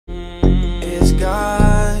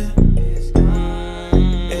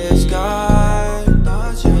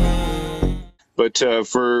but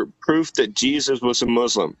for proof that Jesus was a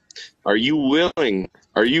Muslim, are you willing?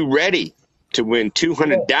 Are you ready to win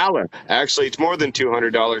 $200? Actually, it's more than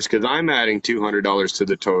 $200 because I'm adding $200 to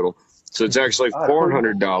the total, so it's actually All right,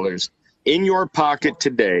 $400 in your pocket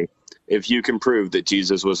today if you can prove that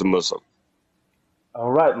Jesus was a Muslim.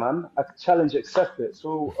 all right, man. I challenge accepted.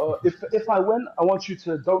 So if I win, I want you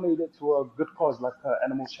to donate it to a good cause like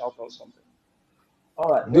animal shelter or something.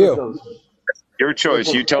 All right, here it Deal. goes. Your Here it choice.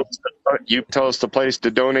 goes. You tell us the place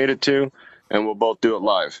to donate it to, and we'll both do it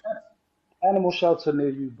live. Animal shelter near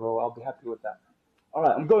you, bro. I'll be happy with that. All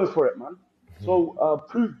right, I'm going for it, man. So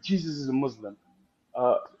prove Jesus is a Muslim.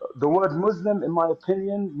 Uh, the word Muslim, in my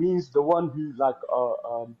opinion, means the one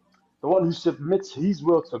who submits his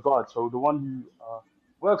will to God. So the one who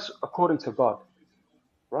works according to God,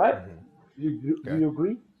 right? Do Okay. you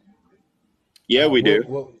agree? Yeah, we do.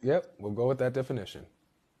 Yep, we'll go with that definition.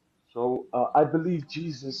 So I believe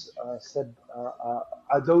Jesus said,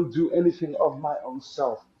 "I don't do anything of my own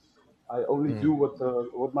self. I only do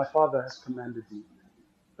what my Father has commanded me."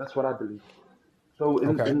 That's what I believe. So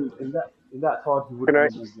Okay. in that thought, he would Can be I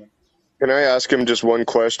a Muslim. can I ask him just one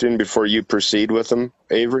question before you proceed with him,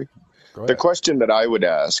 Avery? Go The ahead. question that I would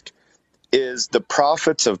ask is the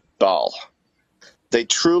prophets of Baal. They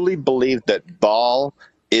truly believed that Baal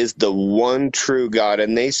is the one true God,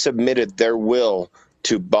 and they submitted their will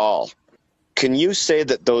to Baal. Can you say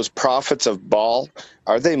that those prophets of Baal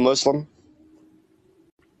are they Muslim?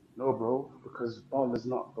 No, bro, because Baal is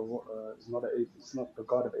not it's not the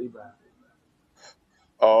God of Abraham.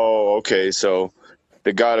 Oh, okay. So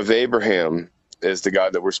the God of Abraham is the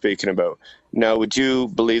God that we're speaking about. Now, would you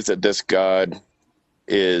believe that this God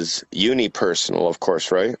is unipersonal, of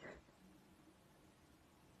course, right?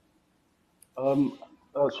 Um,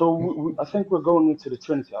 I think we're going into the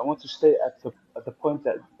Trinity. I want to stay at the point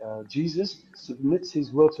that Jesus submits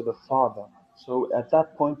his will to the Father. So at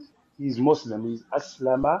that point, he's Muslim. He's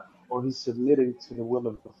Aslama, or he's submitting to the will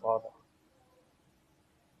of the Father.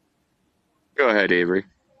 Go ahead, Avery.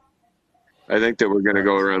 I think that we're going to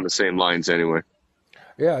Right. go around the same lines anyway.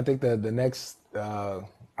 Yeah, I think that the next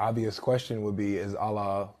obvious question would be: is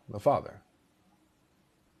Allah the Father?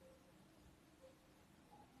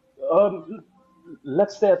 Um,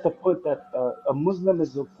 let's stay at the point that a Muslim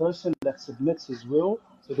is a person that submits his will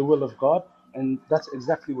to the will of God, and that's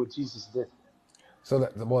exactly what Jesus did. So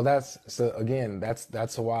that, well, that's so again, that's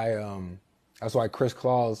why Chris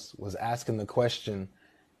Claus was asking the question: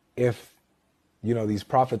 if these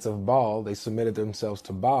prophets of Baal, they submitted themselves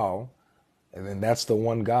to Baal, and then that's the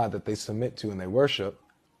one God that they submit to and they worship.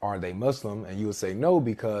 Are they Muslim? And you would say no,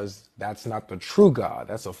 because that's not the true God.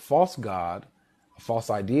 That's a false God, a false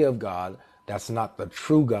idea of God. That's not the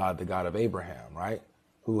true God, the God of Abraham, right?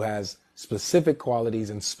 Who has specific qualities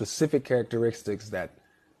and specific characteristics that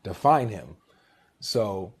define him.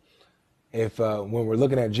 So if when we're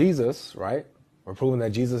looking at Jesus, right, we're proving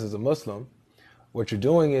that Jesus is a Muslim. What you're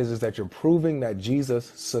doing is that you're proving that Jesus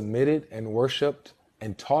submitted and worshiped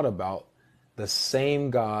and taught about the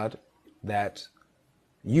same God that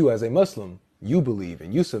you as a Muslim, you believe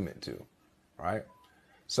and you submit to, right?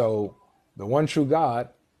 So the one true God,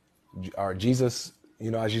 or Jesus,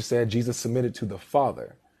 as you said, Jesus submitted to the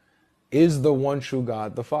Father. Is the one true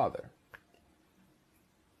God the Father?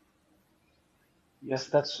 Yes,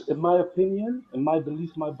 that's in my opinion, in my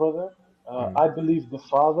belief, my brother. I believe the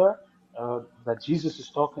Father that Jesus is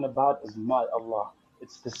talking about is my Allah.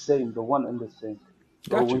 It's the same, the one and the same.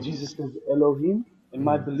 So Got when you. Jesus says Elohim, in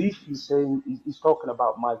my belief, he's talking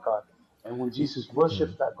about my God. And when Jesus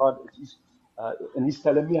worships that God, and he's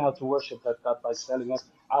telling me how to worship that God by telling us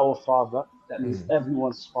our Father. That means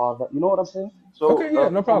everyone's Father. You know what I'm saying? So Okay, yeah,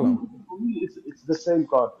 no problem. for me, it's the same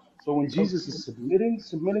God. So when Jesus is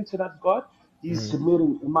submitting to that God, he's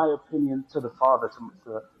submitting, in my opinion, to the Father.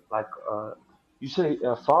 To like you say,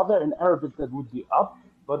 Father in Arabic, that would be Ab,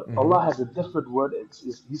 but Allah has a different word.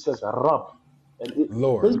 He says Rab, and it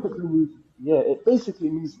Lord. basically means, yeah, it basically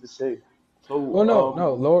means the same. So Well, no.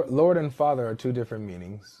 Lord and Father are two different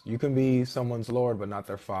meanings. You can be someone's Lord, but not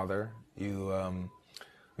their Father.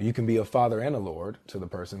 You can be a father and a Lord to the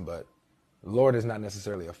person, but Lord is not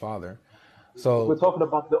necessarily a father. if we're So talking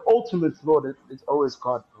about the ultimate Lord, it's always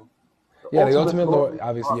God, bro. The yeah, the ultimate ultimate Lord Lord, is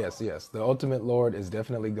obviously, God. yes. The ultimate Lord is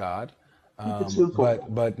definitely God. Keep it simple, bro.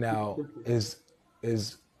 But Keep it now simple. is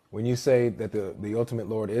when you say that the ultimate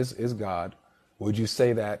Lord is God, would you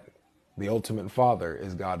say that the ultimate Father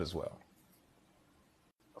is God as well?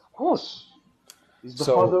 Of course, he's the So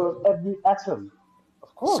father of every atom.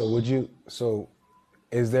 Of so course. would you so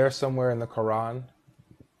is there somewhere in the Quran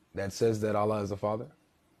that says that Allah is a father?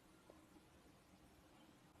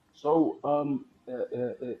 So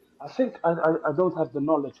I think I don't have the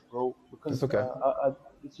knowledge, bro, It's because okay.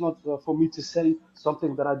 it's not for me to say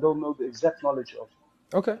something that I don't know the exact knowledge of.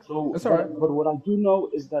 Okay, So, it's all right. but what I do know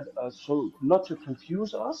is that so not to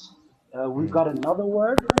confuse us, we got another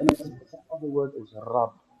word, and that other word is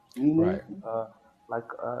Rab, meaning Right,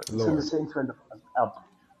 it's in the Lord. same trend as Ab.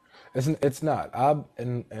 It's not. Ab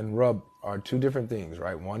and Rub are two different things,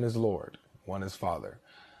 right? One is Lord, one is Father.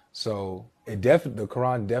 So the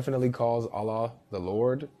Quran definitely calls Allah the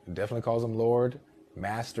Lord. It definitely calls him Lord,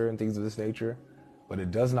 Master, and things of this nature, but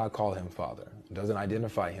it does not call him Father. It doesn't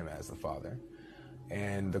identify him as the Father.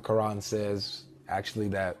 And the Quran says actually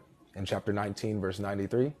that in chapter 19, verse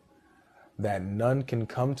 93, that none can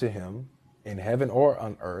come to him in heaven or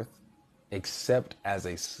on earth except as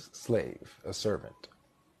a slave, a servant.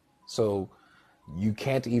 So you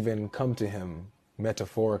can't even come to him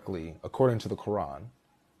metaphorically, according to the Quran,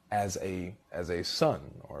 as a son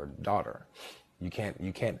or daughter. You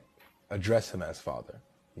can't address him as father.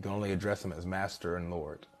 You can only address him as master and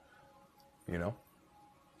Lord. You know.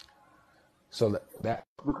 So that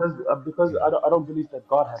Because I don't believe that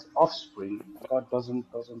God has offspring. God doesn't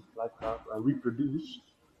like reproduce,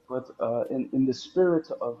 but in the spirit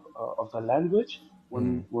of the language,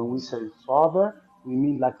 when we say father, we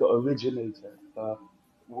mean like the originator,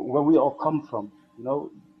 where we all come from. You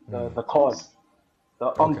know, the cause, the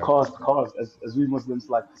okay. uncaused cause, as we Muslims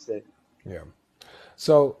like to say. Yeah.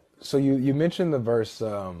 So you mentioned the verse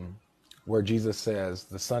where Jesus says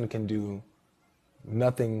the son can do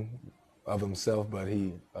nothing of himself, but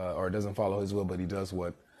he or doesn't follow his will, but he does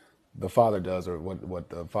what the Father does, or what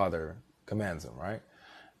the Father commands him, right?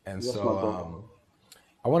 And Yes, my so brother.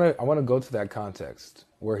 I want to go to that context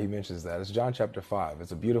where he mentions that. It's John chapter 5.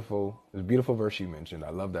 It's a beautiful verse you mentioned.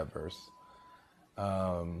 I love that verse.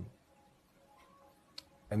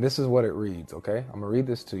 And this is what it reads, okay? I'm going to read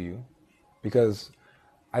this to you because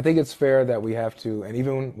I think it's fair that we have to, and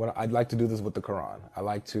even when I'd like to do this with the Quran, I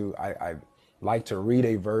like to read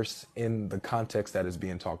a verse in the context that is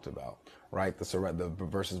being talked about, right? The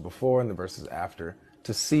verses before and the verses after,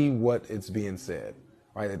 to see what it's being said,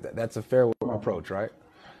 right? That's a fair My brother. approach, right?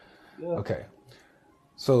 Yeah. Okay.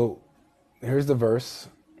 So here's the verse.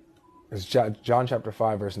 It's John chapter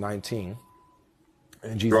 5, verse 19.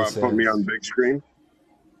 And You Jesus want to put me on says, big screen?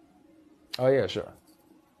 oh, yeah, sure.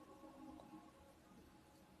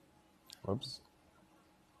 Whoops.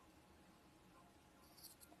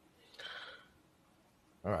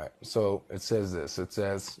 All right. So it says this. It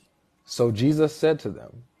says, so Jesus said to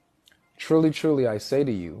them, truly, truly, I say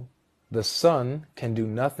to you, the Son can do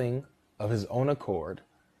nothing of his own accord,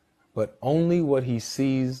 but only what he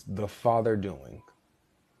sees the Father doing.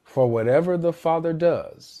 For whatever the Father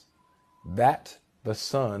does, that the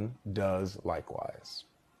Son does likewise.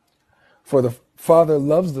 For the Father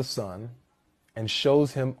loves the Son and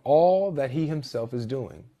shows him all that he himself is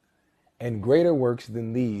doing. And greater works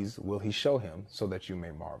than these will he show him, so that you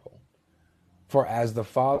may marvel. For as the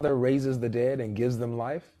Father raises the dead and gives them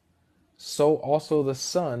life, so also the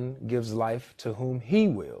Son gives life to whom he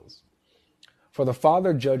wills. For the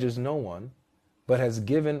Father judges no one, but has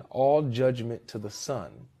given all judgment to the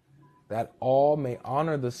Son, that all may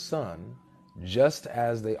honor the Son just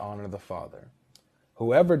as they honor the Father.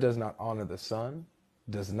 Whoever does not honor the Son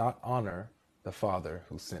does not honor the Father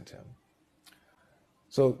who sent him.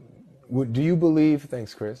 So, do you believe,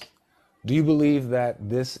 thanks, Chris, do you believe that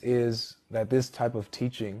this type of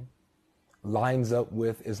teaching lines up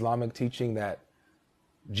with Islamic teaching that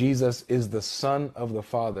Jesus is the Son of the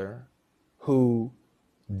Father who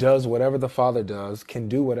does whatever the Father does, can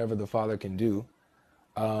do whatever the Father can do,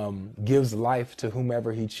 gives life to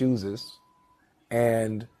whomever he chooses,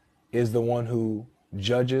 and is the one who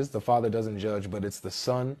judges? The Father doesn't judge, but it's the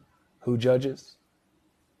Son who judges.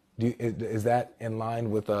 Is that in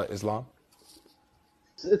line with Islam?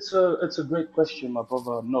 It's a great question, my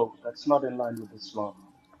brother. No, that's not in line with Islam.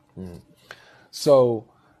 So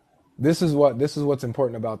this is what's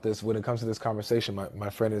important about this when it comes to this conversation, my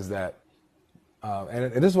friend, is that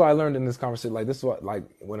and this is what I learned in this conversation. Like this is what, like,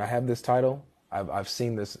 when I have this title, I've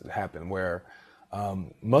seen this happen where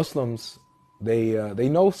Muslims, they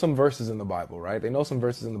know some verses in the Bible, right? They know some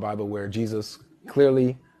verses in the Bible where Jesus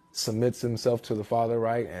clearly submits himself to the Father,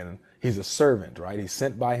 right? And he's a servant, right? He's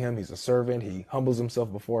sent by him. He's a servant. He humbles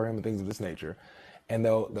himself before him and things of this nature. And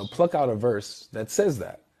they'll pluck out a verse that says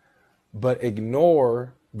that, but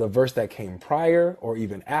ignore the verse that came prior or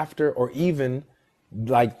even after or even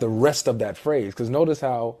like the rest of that phrase. Because notice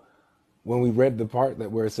how when we read the part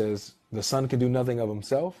that where it says the Son can do nothing of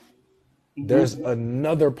himself, there's Hmm.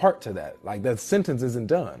 another part to that. Like that sentence isn't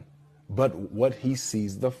done, but what he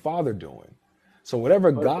sees the Father doing. So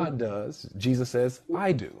whatever But God does, Jesus says,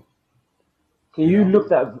 I do. can You you know? look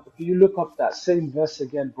that? Can you look up that same verse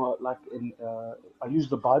again? But like in, I use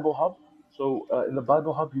the Bible Hub. So in the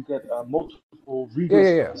Bible Hub, you get multiple Yeah, yeah,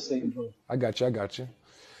 readers of yeah. the same verse. I got you. I got you.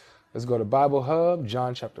 Let's go to Bible Hub,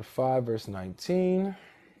 John chapter 5, verse 19.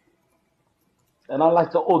 And I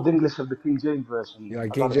like the Old English of the King James You version.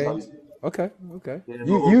 like I King gotta start James? using. Okay, okay. Yeah, the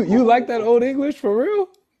You like that old. old English for real?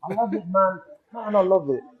 I love it, man. Man, I love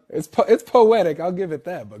it. It's poetic. I'll give it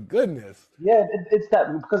that. But goodness, Yeah, it's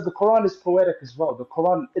that because the Quran is poetic as well. The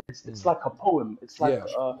Quran, it's like a poem. It's like yeah,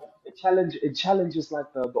 it challenges like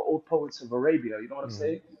the old poets of Arabia. You know what I'm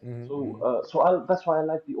saying? So that's why I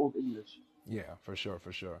like the Old English. yeah, for sure,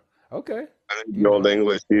 for sure. Okay, The you Old know,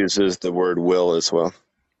 English uses the word will as well.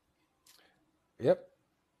 yep.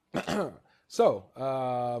 So,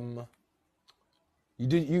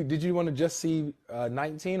 did you want to just see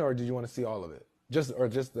 19, or did you want to see all of it? Just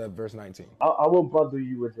the verse 19. I won't bother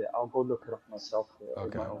you with it. I'll go look it up myself in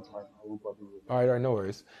Okay. my own time. I won't bother you with it. All right, no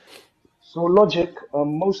worries. So logic,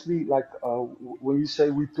 mostly like when you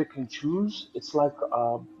say we pick and choose, it's like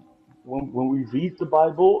when we read the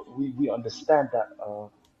Bible, we understand that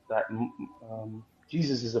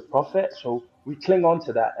Jesus is a prophet, so we cling on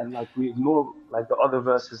to that and like we ignore like the other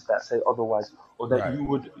verses that say otherwise, or that Right. you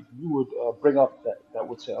would bring up that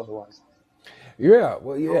would say otherwise. Yeah.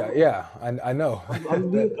 Well, yeah, So yeah. I know.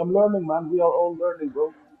 I'm learning, man. We are all learning,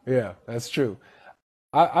 bro. Yeah, that's true.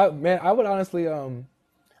 Man, I would honestly,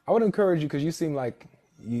 I would encourage you because you seem like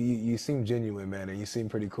you seem genuine, man, and you seem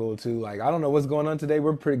pretty cool too. Like I don't know what's going on today.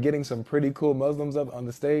 We're getting some pretty cool Muslims up on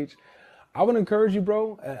the stage. I would encourage you,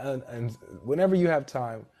 bro, and whenever you have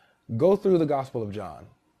time, go through the Gospel of John.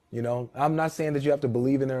 You know, I'm not saying that you have to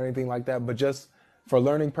believe in it or anything like that, but just for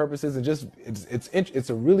learning purposes, and just it's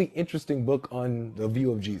a really interesting book on the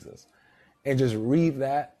view of Jesus, and just read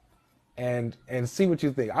that and see what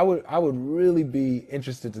you think. I would really be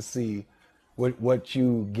interested to see what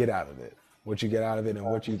you get out of it, what you get out of it, and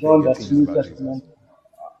what you think John, it that's teaches New about Jesus. Testament.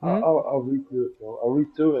 I'll read through it, bro. I'll read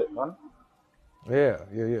through it, man. Yeah,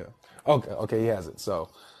 yeah, yeah. Okay, okay, he has it. So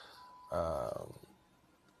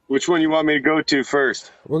Which one you want me to go to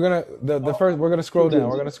first? we're gonna the first we're gonna scroll King down.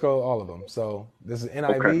 We're James. gonna scroll all of them. So this is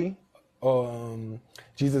Okay. NIV.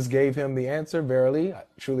 Jesus gave him the answer. Verily,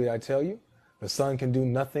 truly, I tell you, the Son can do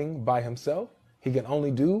nothing by himself. He can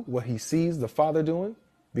only do what he sees the Father doing,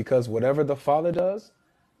 because whatever the Father does,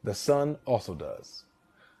 the Son also does.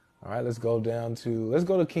 All right, let's go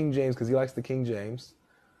to King James because he likes the King James.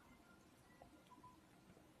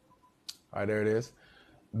 All right, there it is.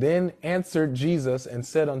 Then answered Jesus and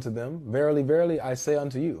said unto them, Verily, verily, I say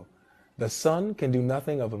unto you, the Son can do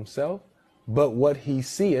nothing of himself, but what he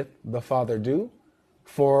seeth the Father do.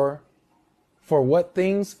 For what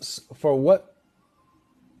things for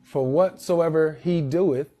whatsoever he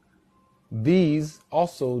doeth, these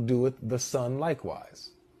also doeth the Son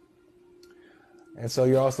likewise. And so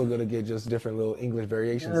you're also going to get just different little English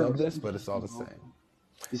variations Yeah, of it's this, but it's all interesting, the bro. same.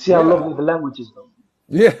 You see how Yeah. lovely the language is, though.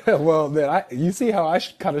 Yeah, well, then you see how I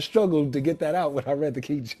kind of struggled to get that out when I read the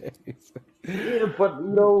King James. Yeah, but you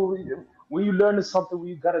know, when you learn something, when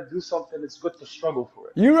you gotta do something, it's good to struggle for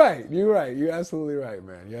it. You're right. You're right. You're absolutely right,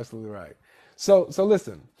 man. You're absolutely right. So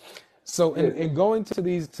listen. So Yeah, in going to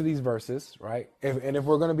these verses, right? If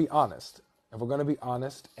we're going to be honest, if we're going to be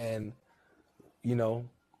honest, and you know,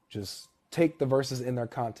 just take the verses in their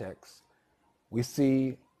context, we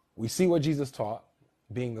see what Jesus taught,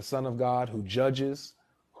 being the Son of God who judges,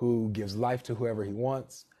 who gives life to whoever he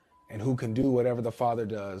wants, and who can do whatever the Father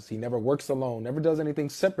does. He never works alone, never does anything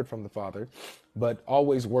separate from the Father, but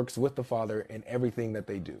always works with the Father in everything that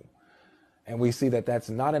they do. And we see that that's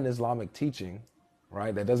not an Islamic teaching,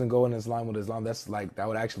 right? That doesn't go in Islam with Islam. That's like, that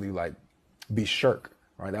would actually like be shirk,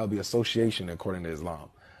 right? That would be association according to Islam.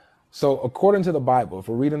 So according to the Bible, if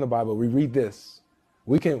we're reading the Bible, we read this.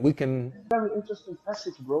 We can, very interesting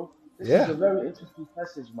passage, bro. This is yeah. a very interesting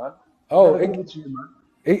passage, man. I Oh, gotta give it to you, man.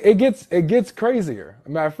 it gets crazier.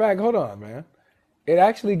 Matter of fact, hold on, man. It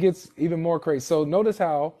actually gets even more crazy. So notice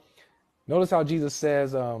how Jesus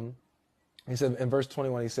says, he said in verse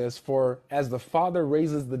 21, he says, For as the Father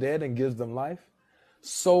raises the dead and gives them life,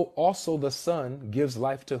 so also the Son gives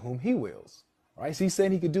life to whom he wills. Right? So he's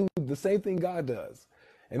saying he could do the same thing God does.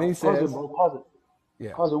 And then he Pause it, says, bro. Pause it.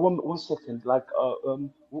 yeah, Pause it. One second. Like,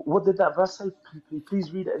 what did that verse say?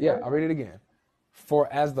 Please read it yeah, again. I'll read it again.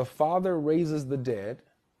 For as the Father raises the dead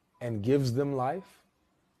and gives them life,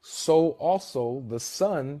 so also the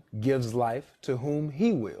Son gives life to whom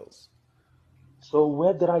he wills. So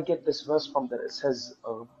where did I get this verse from? That it says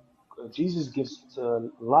Jesus gives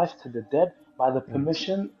life to the dead by the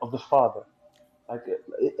permission of the Father. Like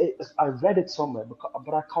I read it somewhere,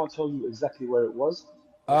 but I can't tell you exactly where it was.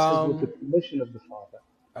 It says with the Um, permission of the Father.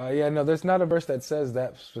 yeah, no, there's not a verse that says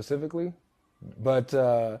that specifically, but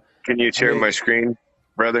Can you I share my mean, screen,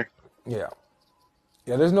 brother? yeah,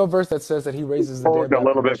 yeah, there's no verse that says that he raises the dead Forward a by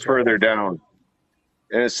little bit permission of the further Father. down.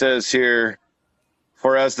 And it says here,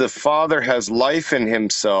 for as the Father has life in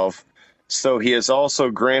himself, so he has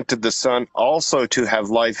also granted the Son also to have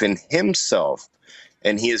life in himself.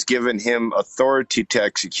 And he has given him authority to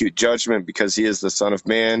execute judgment because he is the Son of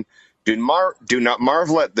Man. Do not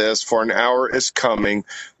marvel at this, for an hour is coming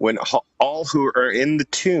when all who are in the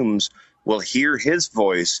tombs will hear his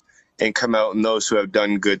voice and come out, and those who have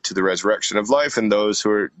done good to the resurrection of life, and those who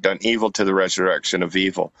are done evil to the resurrection of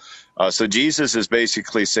evil. So Jesus is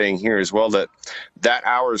basically saying here as well that that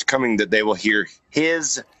hour is coming that they will hear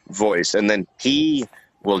his voice, and then he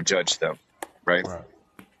will judge them, right? Right.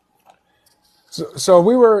 So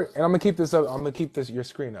we were, and I'm gonna keep this up. I'm gonna keep this your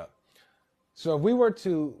screen up. So if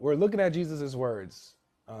we're looking at Jesus's words.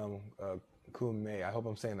 Kume, I hope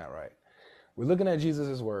I'm saying that right. We're looking at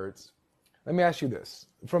Jesus's words. Let me ask you this: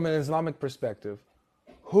 from an Islamic perspective,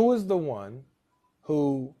 who is the one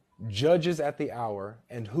who judges at the hour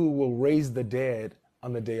and who will raise the dead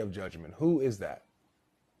on the day of judgment? Who is that?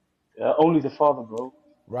 Only the Father, bro.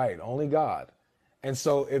 Right, only God. And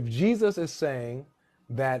so if Jesus is saying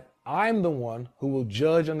that I'm the one who will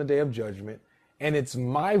judge on the day of judgment, and it's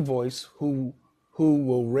my voice who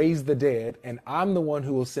will raise the dead, and I'm the one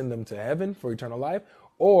who will send them to heaven for eternal life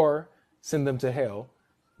or send them to hell,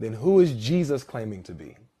 then who is Jesus claiming to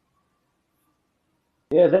be?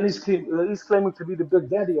 Yeah, then he's claiming to be the big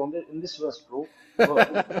daddy in this verse, bro. But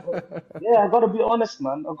yeah, I gotta be honest,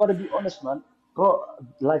 man. I gotta be honest, man. Bro,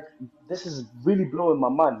 like this is really blowing my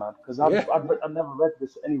mind, man. Because Yeah. I've never read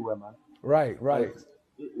this anywhere, man. Right, Like right.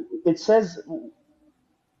 it says,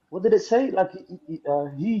 what did it say? Like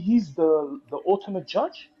he's the ultimate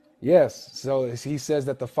judge. Yes. So he says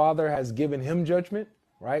that the Father has given him judgment,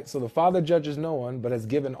 right? So the Father judges no one, but has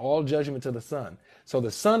given all judgment to the Son. So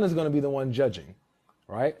the Son is going to be the one judging,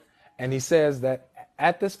 right? And he says that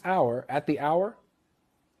at this hour, at the hour,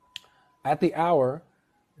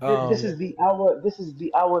 This is the hour. This is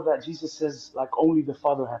the hour that Jesus says, like only the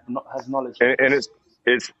Father has knowledge of And this.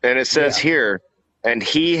 it says yeah, here, and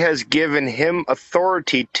he has given him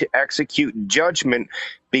authority to execute judgment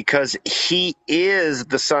because he is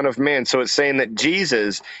the Son of Man. So it's saying that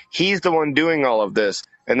Jesus, he's the one doing all of this.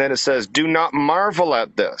 And then it says, do not marvel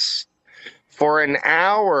at this, for an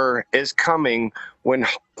hour is coming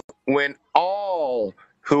when all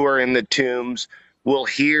who are in the tombs will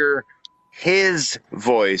hear his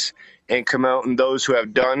voice and come out, and those who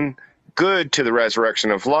have done good to the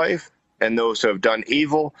resurrection of life, and those who have done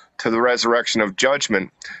evil to the resurrection of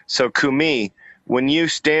judgment. So, Kumi, when you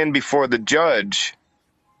stand before the judge,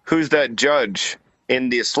 who's that judge in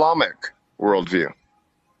the Islamic worldview?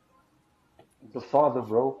 The Father,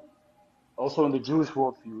 bro. Also in the Jewish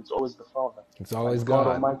worldview, it's always the Father, it's like always God God,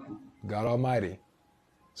 Almighty. God Almighty.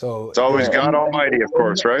 So It's always Yeah, God Almighty, of and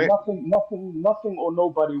course, right? nothing or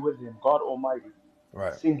nobody with him. God Almighty,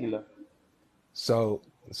 right. singular.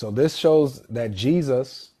 So this shows that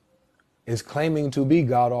Jesus is claiming to be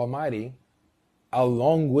God Almighty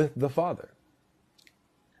along with the Father.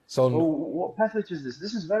 So So what passage is this?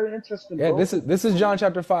 This is very interesting, yeah, bro. this is John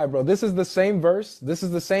chapter 5, bro. This is the same verse. This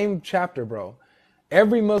is the same chapter, bro.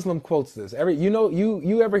 Every Muslim quotes this.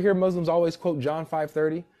 You ever hear Muslims always quote John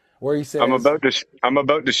 5:30 where he says, I'm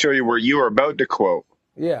about to show you where you are about to quote,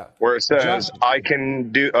 yeah, where it John. says, I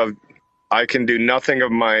can do nothing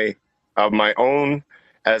of my own.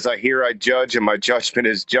 As I hear, I judge, and my judgment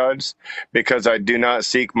is judged, because I do not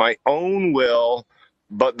seek my own will,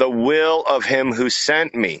 but the will of him who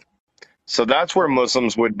sent me. So that's where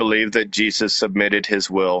Muslims would believe that Jesus submitted his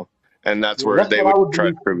will, and that's Yeah, where that's they what I would would try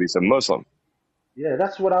to believe prove too. he's a Muslim. Yeah,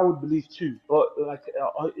 that's what I would believe too. But like,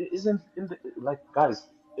 isn't in the like guys?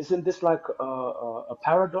 Isn't this like a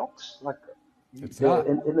paradox? Like, It's the not.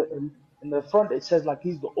 in the front it says like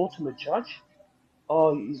he's the ultimate judge.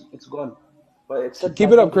 Oh, it's gone. But it said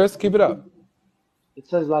Keep like it up, Chris. Keep it up. it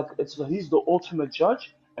says like he's the ultimate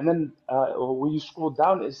judge, and then when you scroll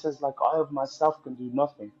down, it says like I of myself can do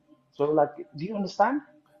nothing. So like, do you understand?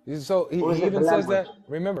 So Or is he it the even says language? that.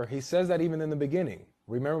 Remember, he says that even in the beginning.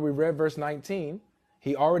 Remember, we read verse 19.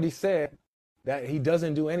 He already said that he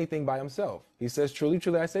doesn't do anything by himself. He says, truly,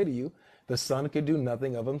 truly, I say to you, the Son could do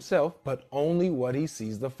nothing of himself, but only what he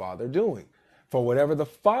sees the Father doing. For whatever the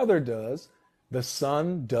Father does, the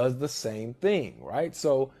Son does the same thing, right?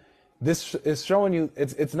 So this is showing you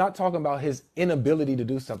it's not talking about his inability to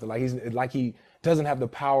do something, like he doesn't have the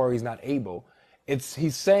power, he's not able.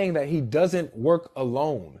 He's saying that he doesn't work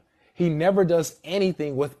alone. He never does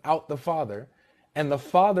anything without the Father, and the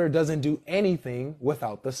Father doesn't do anything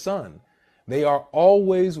without the Son. They are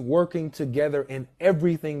always working together in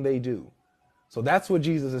everything they do. So that's what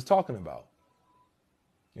Jesus is talking about.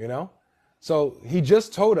 You know? So he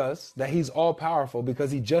just told us that he's all powerful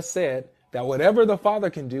because he just said that whatever the Father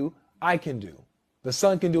can do, I can do. The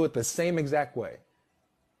Son can do it the same exact way.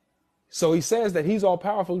 So he says that he's all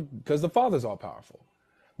powerful because the Father's all powerful.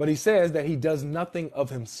 But he says that he does nothing of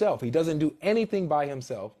himself. He doesn't do anything by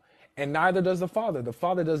himself, and neither does the Father. The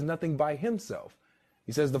Father does nothing by himself.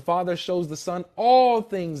 He says the Father shows the Son all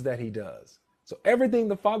things that he does. So everything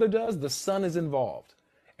the Father does, the Son is involved.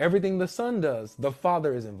 Everything the Son does, the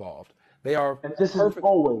Father is involved. They are And this perfect. is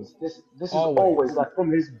always, this is always, like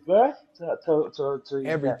from his birth to his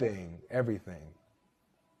death. Everything.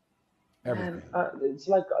 Man, it's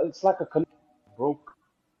like a connection broke.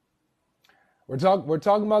 We're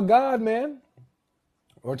talking about God, man.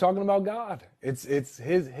 We're talking about God. It's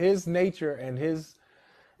his nature and his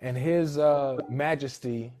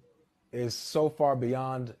majesty is so far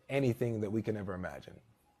beyond anything that we can ever imagine.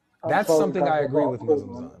 That's something I agree with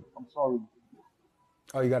Muslims on. I'm sorry.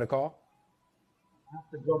 Oh, you got a call? I have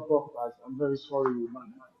to jump off, guys. I'm very sorry. My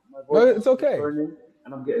No, voice it's okay. is burning,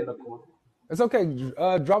 and I'm getting a call. It's okay.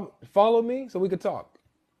 Follow me so we could talk.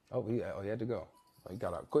 Oh, he had to go. He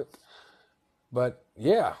got out quick. But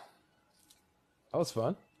yeah, that was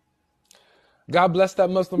fun. God bless that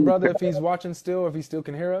Muslim brother if he's watching still, if he still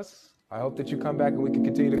can hear us. I hope that you come back and we can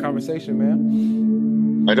continue the conversation,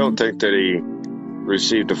 man. I don't think that he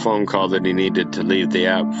received a phone call that he needed to leave the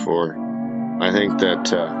app for. I think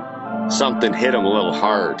that something hit him a little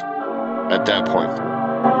hard at that point.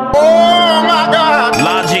 Oh my God!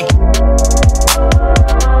 Logic.